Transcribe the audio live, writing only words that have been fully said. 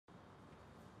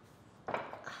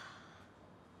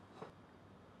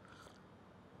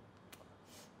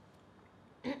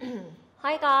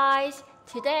Hi guys,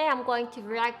 today I'm going to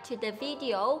react to the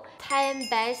video 10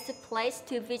 best places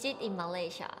to visit in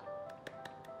Malaysia.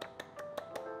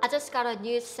 I just got a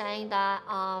news saying that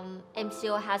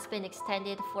MCO has been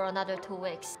extended for another 2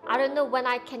 weeks. I don't know when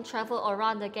I can travel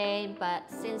around again, but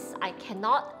since I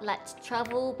cannot, let's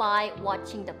travel by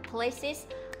watching the places.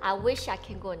 I wish I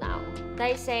can go now.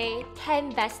 They say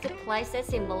 10 best places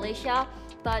in Malaysia,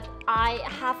 but I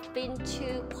have been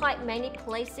to quite many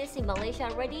places in Malaysia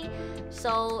already.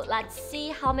 So let's see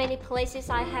how many places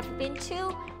I have been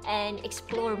to and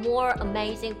explore more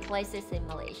amazing places in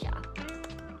Malaysia.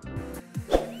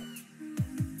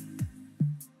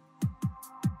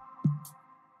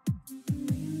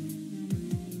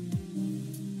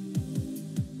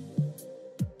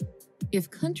 If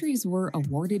countries were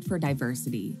awarded for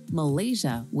diversity,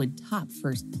 Malaysia would top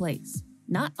first place.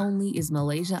 Not only is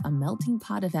Malaysia a melting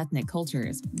pot of ethnic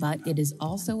cultures, but it is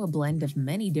also a blend of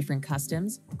many different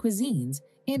customs, cuisines,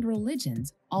 and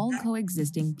religions, all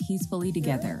coexisting peacefully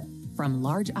together. From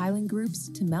large island groups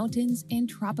to mountains and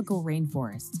tropical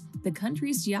rainforests, the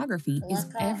country's geography is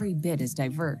every bit as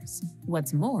diverse.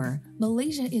 What's more,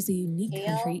 Malaysia is a unique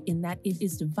country in that it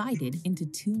is divided into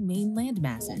 2 main land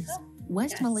masses.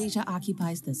 West Malaysia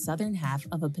occupies the southern half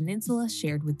of a peninsula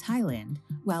shared with Thailand,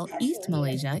 while East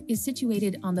Malaysia is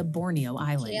situated on the Borneo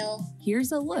Island.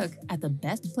 Here's a look at the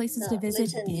best places to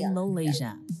visit in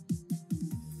Malaysia.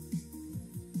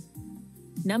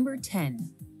 Number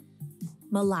 10.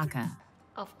 Melaka.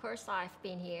 Of course, I've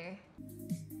been here.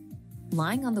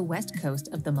 Lying on the west coast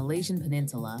of the Malaysian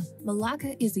peninsula,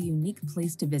 Melaka is a unique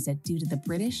place to visit due to the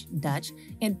British, Dutch,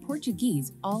 and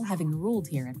Portuguese all having ruled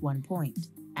here at one point.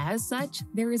 As such,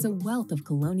 there is a wealth of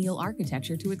colonial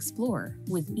architecture to explore,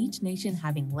 with each nation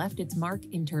having left its mark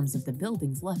in terms of the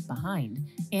buildings left behind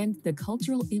and the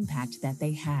cultural impact that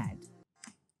they had.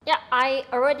 Yeah, I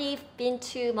already been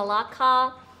to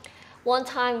Melaka one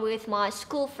time with my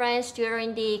school friends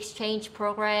during the exchange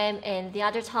program, and the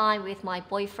other time with my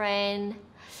boyfriend.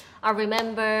 I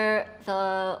remember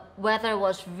the weather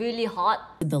was really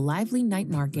hot. With the lively night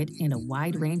market and a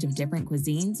wide range of different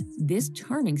cuisines, this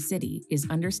charming city is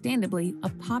understandably a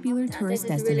popular tourist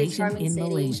destination in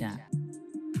Malaysia.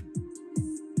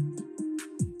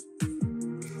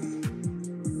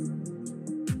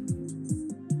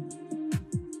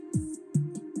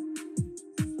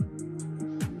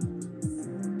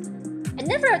 I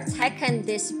never taken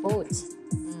this boat.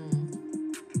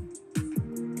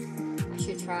 I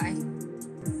should try.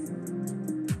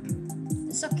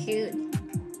 It's so cute.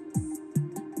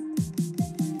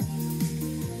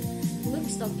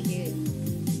 Looks so cute.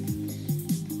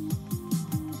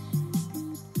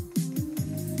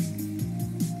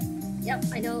 Yep,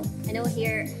 I know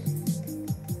here.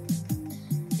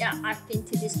 Yeah, I've been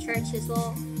to this church as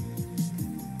well.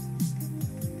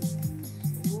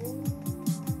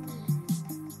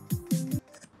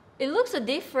 It looks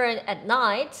different at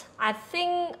night. I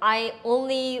think I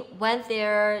only went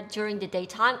there during the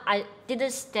daytime. I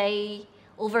didn't stay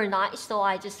overnight, so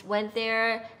I just went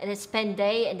there and then spent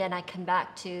day and then I come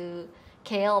back to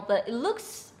KL. But it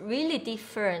looks really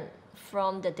different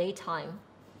from the daytime.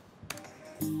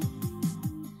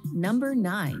 Number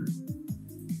 9.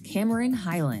 Cameron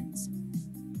Highlands.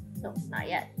 No, not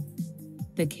yet.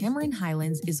 The Cameron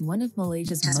Highlands is one of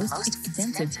Malaysia's most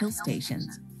extensive hill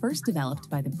stations, first developed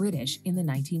by the British in the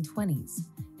 1920s.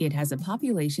 It has a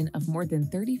population of more than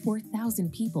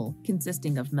 34,000 people,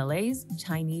 consisting of Malays,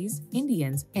 Chinese,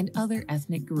 Indians, and other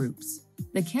ethnic groups.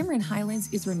 The Cameron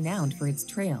Highlands is renowned for its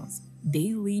trails.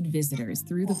 They lead visitors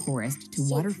through the forest to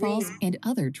waterfalls and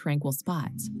other tranquil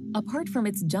spots. Apart from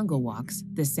its jungle walks,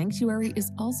 the sanctuary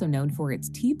is also known for its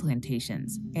tea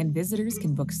plantations, and visitors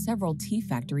can book several tea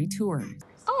factory tours.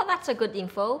 Oh, that's a good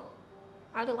info.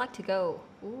 I would like to go.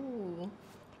 Ooh.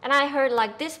 And I heard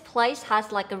like this place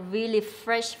has like a really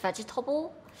fresh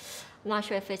vegetable. I'm not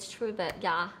sure if it's true, but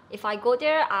yeah, if I go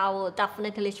there, I will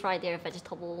definitely try their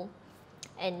vegetable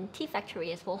and tea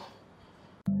factory as well.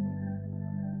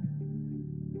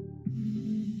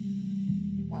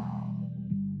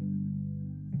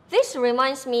 This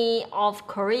reminds me of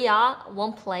Korea,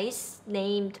 one place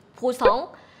named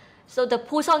Puseong. So the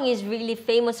Puseong is really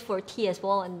famous for tea as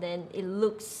well, and then it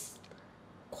looks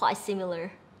quite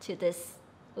similar to this.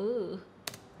 Ooh.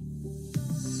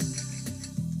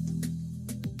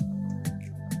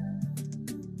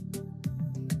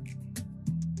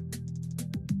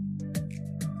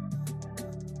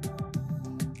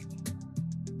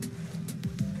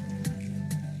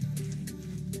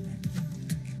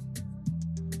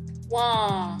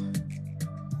 Wow.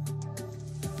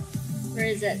 Where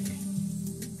is it?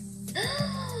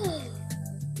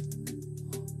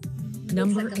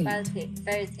 Number Looks like 8. a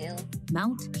fairy tale.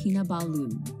 Mount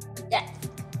Kinabalu. Yeah,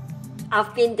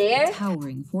 I've been there.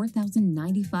 Towering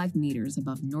 4,095 meters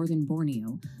above northern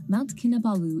Borneo, Mount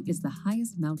Kinabalu is the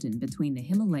highest mountain between the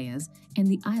Himalayas and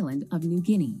the island of New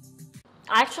Guinea.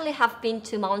 I actually have been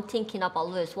to Mountain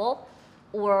Kinabalu as well,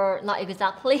 or not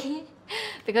exactly,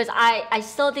 because I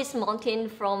saw this mountain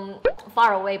from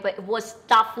far away, but it was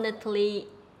definitely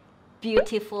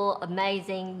beautiful,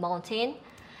 amazing mountain.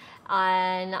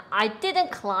 And I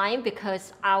didn't climb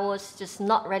because I was just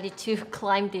not ready to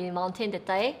climb the mountain that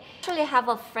day. I actually have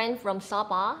a friend from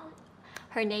Sabah.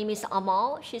 Her name is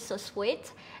Amal. She's so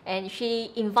sweet, and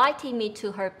she invited me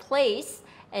to her place,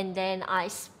 and then I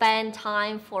spent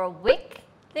time for a week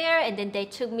there, and then they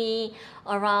took me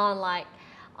around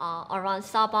around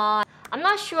Sabah. I'm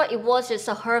not sure it was just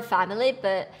her family,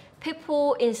 but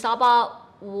people in Sabah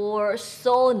were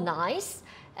so nice,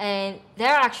 and they're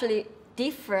actually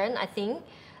different, I think.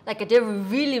 Like, they're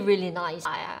really, really nice.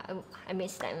 I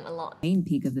miss them a lot. The main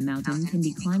peak of the mountain can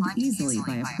be climbed easily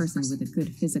by a person with a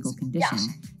good physical condition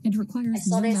and requires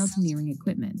no mountaineering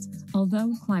equipment,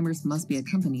 although climbers must be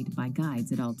accompanied by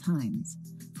guides at all times.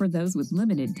 For those with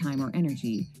limited time or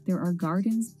energy, there are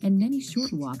gardens and many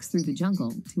short walks through the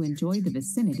jungle to enjoy the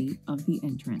vicinity of the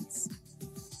entrance.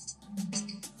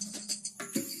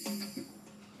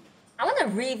 I want to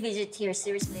revisit here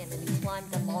seriously and then climb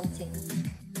the mountain.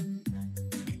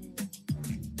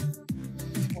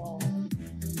 Whoa.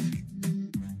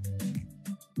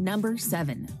 Number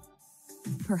 7.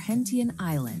 Perhentian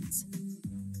Islands.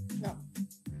 No,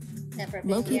 never been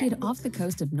Located here. off the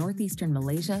coast of northeastern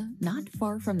Malaysia, not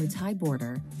far from the Thai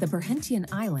border, the Perhentian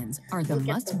Islands are the Look at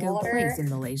the must-go water. place in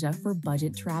Malaysia for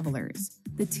budget travelers.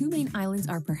 The two main islands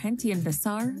are Perhentian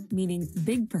Besar, meaning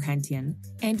Big Perhentian,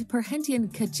 and Perhentian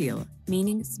Kecil,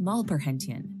 meaning Small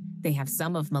Perhentian. They have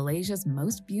some of Malaysia's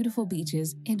most beautiful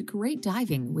beaches and great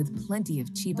diving with plenty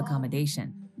of cheap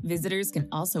accommodation. Visitors can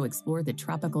also explore the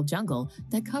tropical jungle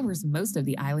that covers most of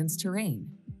the island's terrain.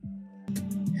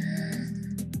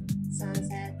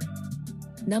 Sunset.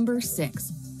 Number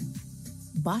 6.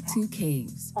 Batu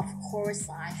Caves. Of course,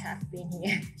 I have been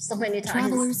here so many times.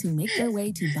 Travelers who make their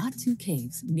way to Batu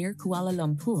Caves near Kuala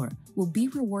Lumpur will be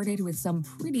rewarded with some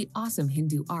pretty awesome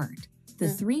Hindu art. The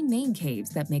 3 main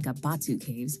caves that make up Batu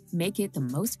Caves make it the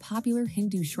most popular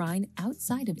Hindu shrine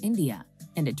outside of India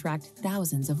and attract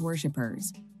thousands of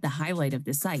worshippers. The highlight of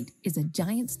the site is a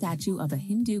giant statue of a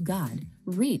Hindu god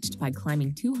reached by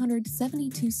climbing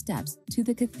 272 steps to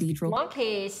the cathedral.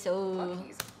 Monkeys, so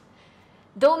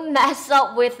don't mess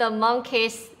up with the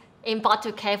monkeys in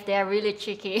Batu Cave. They are really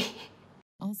cheeky.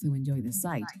 Also enjoy the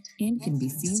site and can be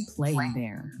seen playing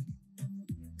there.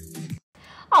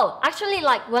 Oh, actually,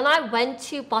 like when I went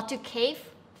to Batu Cave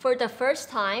for the first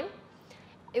time,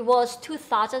 it was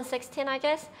 2016, I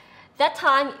guess. That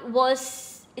time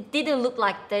it didn't look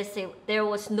like this. There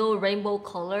was no rainbow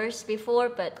colors before,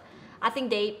 but I think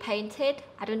they painted.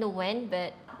 I don't know when,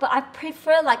 but I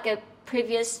prefer like a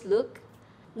previous look.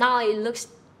 Now it looks a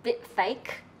bit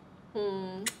fake.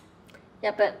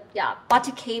 Yeah, but yeah,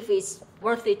 Batu Cave is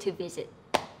worth it to visit.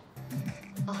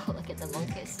 Oh, look at the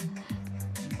monkeys.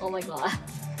 Oh my god.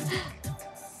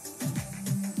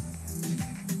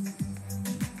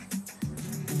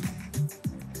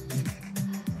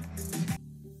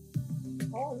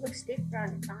 Oh, it looks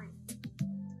different. Fine.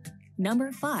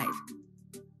 Number 5.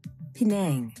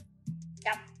 Penang.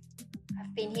 Yep,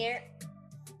 I've been here.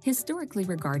 Historically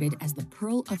regarded as the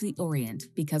Pearl of the Orient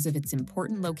because of its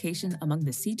important location along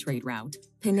the sea trade route,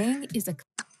 Penang is a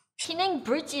Penang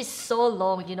Bridge is so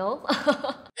long, you know?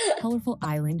 colorful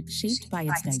island shaped by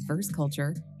its diverse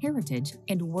culture, heritage,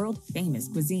 and world-famous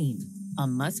cuisine. A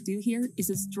must-do here is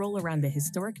a stroll around the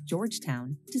historic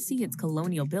Georgetown to see its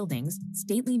colonial buildings,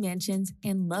 stately mansions,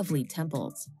 and lovely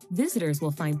temples. Visitors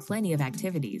will find plenty of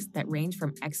activities that range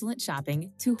from excellent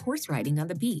shopping to horse riding on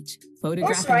the beach,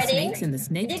 photographing snakes in the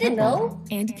Snake Temple,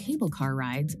 and cable car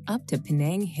rides up to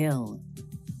Penang Hill.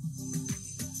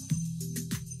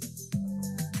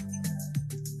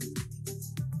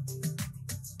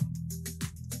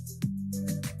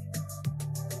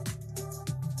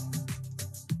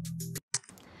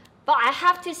 But I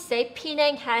have to say,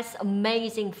 Penang has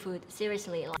amazing food.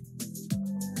 Seriously.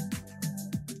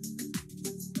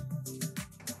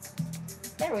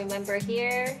 I remember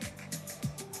here.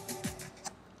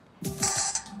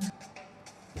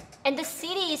 And the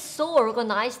city is so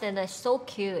organized and so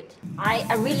cute.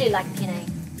 I really like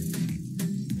Penang.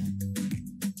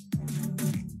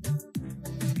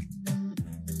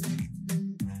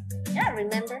 Yeah,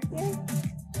 remember here.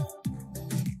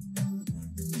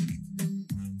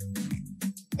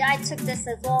 Yeah, I took this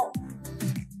as well.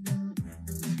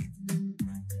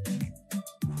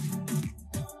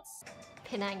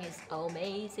 Penang is an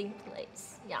amazing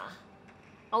place. Yeah,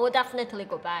 I will definitely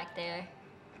go back there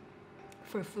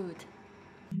for food.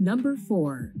 Number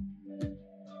 4.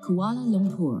 Kuala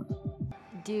Lumpur.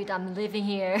 Dude, I'm living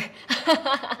here.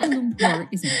 Kuala Lumpur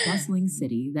is a bustling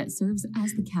city that serves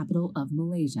as the capital of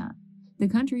Malaysia. The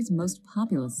country's most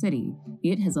populous city,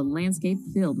 it has a landscape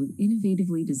filled with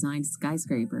innovatively designed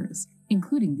skyscrapers,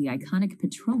 including the iconic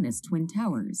Petronas Twin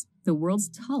Towers, the world's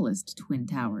tallest twin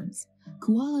towers.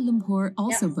 Kuala Lumpur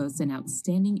also boasts an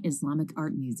outstanding Islamic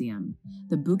art museum,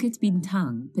 the Bukit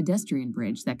Bintang pedestrian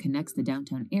bridge that connects the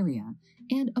downtown area,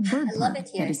 and a bird park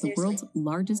that is the world's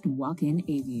largest walk-in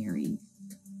aviary.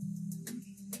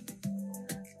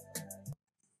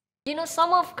 You know,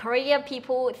 some of Korean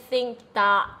people think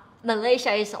that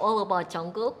Malaysia is all about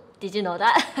jungle. Did you know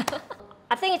that?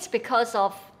 I think it's because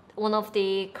of one of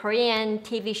the Korean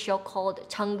TV show called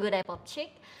정글의 법칙.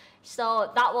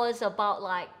 So that was about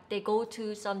like they go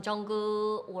to some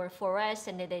jungle or forest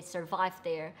and then they survive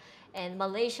there. And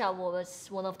Malaysia was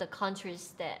one of the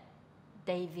countries that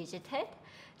they visited.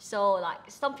 So like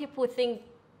some people think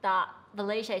that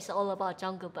Malaysia is all about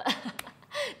jungle, but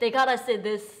they gotta see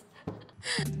this.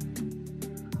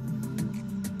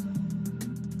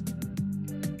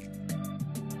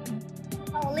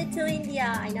 Oh, Little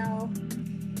India, I know.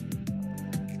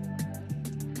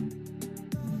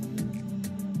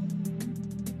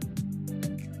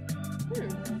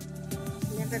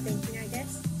 Never been here, I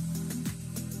guess.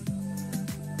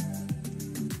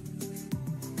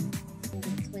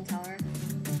 Twin Tower.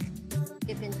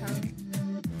 Bintang.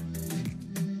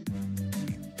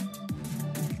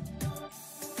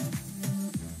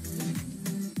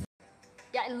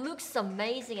 Yeah, it looks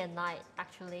amazing at night,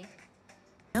 actually.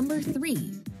 Number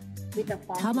 3.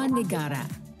 Taman Negara.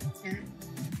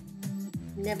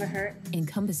 Never heard.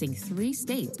 Encompassing 3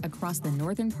 states across the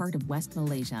northern part of West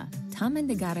Malaysia, Taman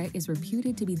Negara is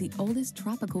reputed to be the oldest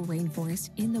tropical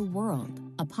rainforest in the world.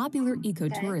 A popular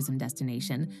ecotourism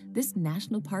destination, this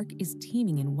national park is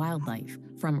teeming in wildlife,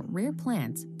 from rare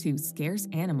plants to scarce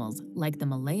animals like the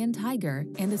Malayan tiger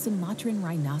and the Sumatran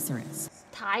rhinoceros.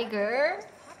 Tiger?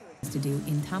 To do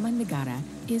in Taman Negara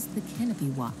is the Canopy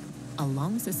Walk, a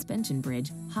long suspension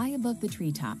bridge high above the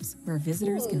treetops where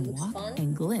visitors can walk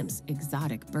and glimpse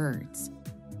exotic birds.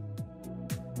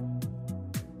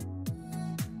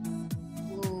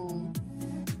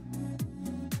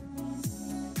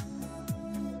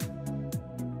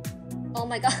 Oh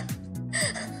my god.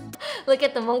 Look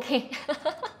at the monkey.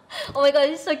 Oh my god,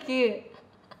 it's so cute.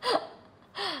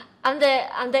 I'm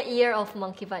the ear of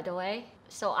monkey, by the way.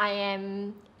 So I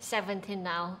am 17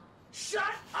 now. Shut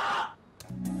up!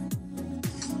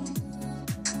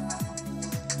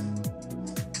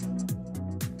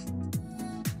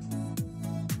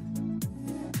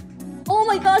 Oh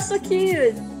my god, so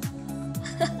cute!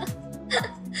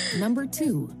 Number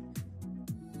 2.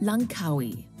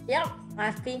 Langkawi. Yep,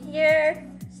 I've been here.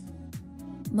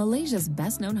 Malaysia's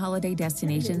best-known holiday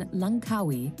destination,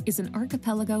 Langkawi, is an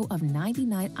archipelago of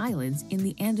 99 islands in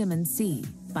the Andaman Sea.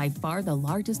 By far the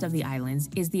largest of the islands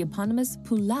is the eponymous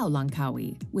Pulau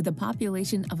Langkawi, with a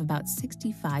population of about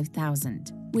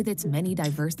 65,000. With its many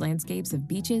diverse landscapes of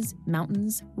beaches,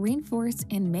 mountains, rainforests,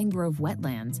 and mangrove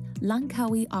wetlands,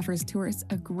 Langkawi offers tourists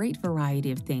a great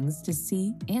variety of things to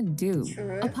see and do.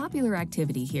 A popular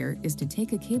activity here is to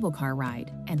take a cable car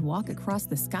ride and walk across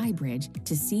the sky bridge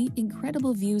to see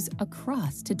incredible views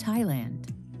across to Thailand.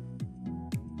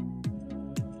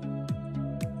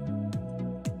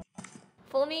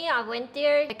 For me, I went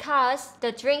there because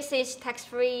the drinks is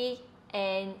tax-free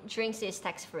and drinks is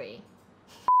tax-free.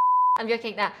 I'm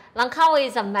joking that Langkawi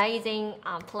is an amazing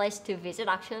place to visit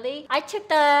actually. I took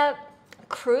the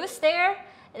cruise there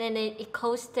and then it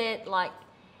costed like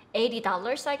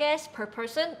 $80 I guess per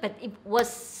person, but it was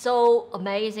so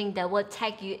amazing. They will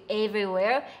take you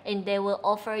everywhere and they will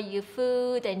offer you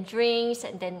food and drinks,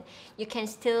 and then you can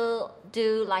still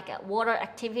do like water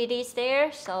activities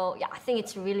there. So yeah, I think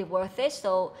it's really worth it.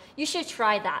 So you should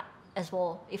try that as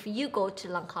well if you go to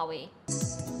Langkawi.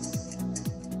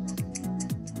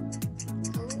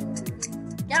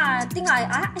 Yeah, I think I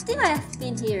have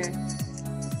been here.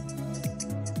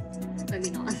 Maybe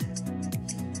not.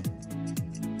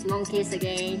 Monkeys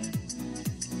again.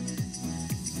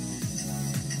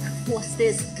 What's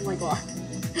this? Oh my god.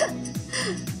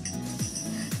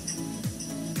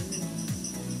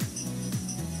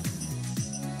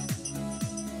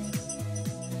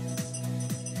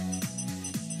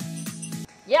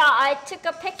 Yeah, I took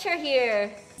a picture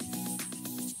here.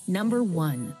 Number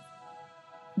 1.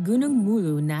 Gunung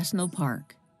Mulu National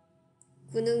Park.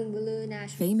 Gunung Mulu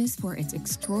National. Famous for its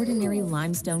extraordinary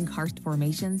limestone karst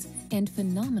formations and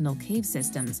phenomenal cave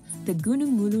systems, the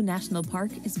Gunung Mulu National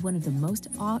Park is one of the most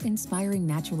awe-inspiring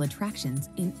natural attractions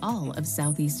in all of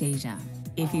Southeast Asia.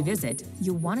 If you visit,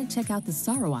 you'll want to check out the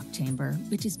Sarawak Chamber,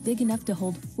 which is big enough to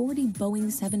hold 40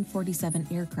 Boeing 747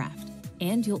 aircraft.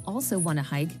 And you'll also want to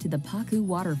hike to the Paku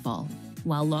Waterfall.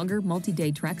 While longer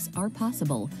multi-day treks are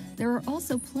possible, there are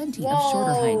also plenty of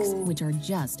shorter hikes, which are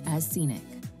just as scenic.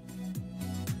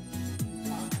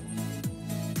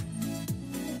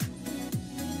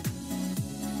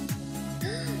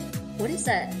 What is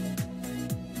that?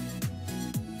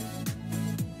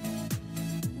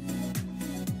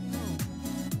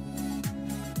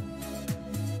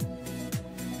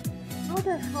 How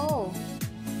the hell?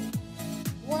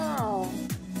 Wow.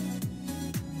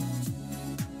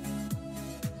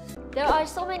 There are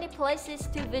so many places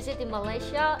to visit in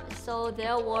Malaysia, so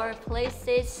there were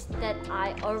places that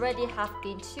I already have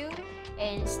been to,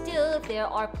 and still there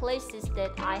are places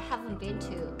that I haven't been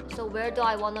to. So where do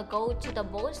I want to go to the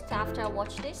most after I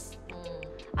watch this?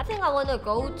 I think I want to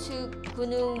go to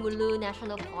Gunung Mulu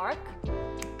National Park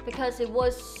because it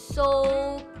was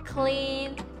so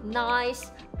clean,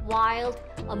 nice, wild,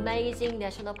 amazing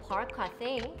national park, I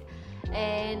think.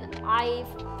 And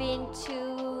I've been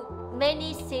to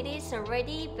many cities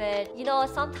already, but you know,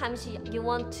 sometimes you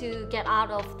want to get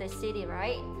out of the city,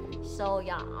 right? So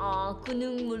yeah,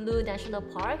 Gunung Mulu National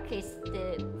Park is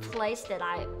the place that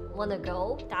I want to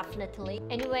go, definitely.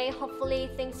 Anyway, hopefully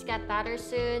things get better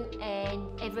soon and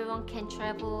everyone can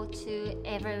travel to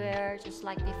everywhere just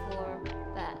like before.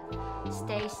 But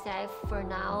stay safe for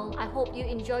now. I hope you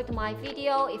enjoyed my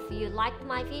video. If you liked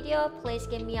my video, please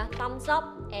give me a thumbs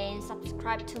up and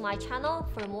subscribe to my channel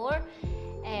for more.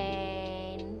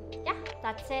 And yeah,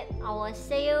 that's it. I will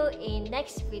see you in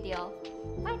next video.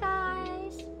 Bye guys.